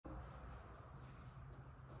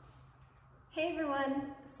Hey everyone,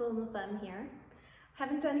 Slow Thumb here.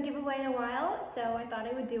 Haven't done a giveaway in a while, so I thought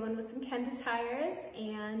I would do one with some Kenda Tires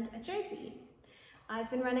and a jersey.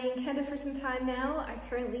 I've been running Kenda for some time now. I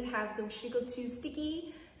currently have the Washougal II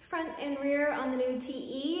sticky front and rear on the new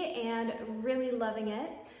TE and really loving it.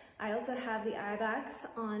 I also have the Ibex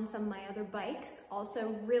on some of my other bikes, also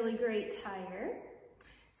really great tire.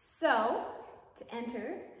 So, to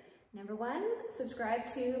enter, number 1, subscribe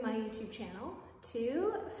to my YouTube channel.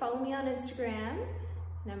 2, follow me on Instagram.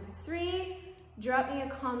 Number 3, drop me a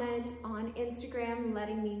comment on Instagram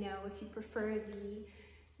letting me know if you prefer the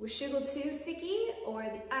Washougal II sticky or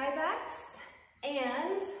the Ibex.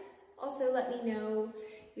 And also let me know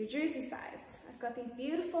your jersey size. I've got these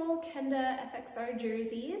beautiful Kenda FXR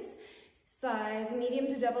jerseys, size medium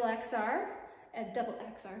to double XL that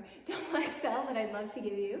I'd love to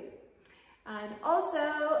give you. And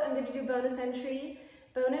also, I'm going to do a bonus entry.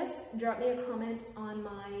 Drop me a comment on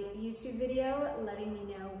my YouTube video letting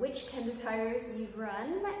me know which Kenda tires you've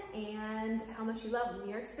run and how much you love them,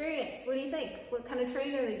 your experience. What do you think? What kind of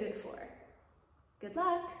terrain are they good for? Good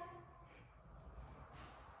luck!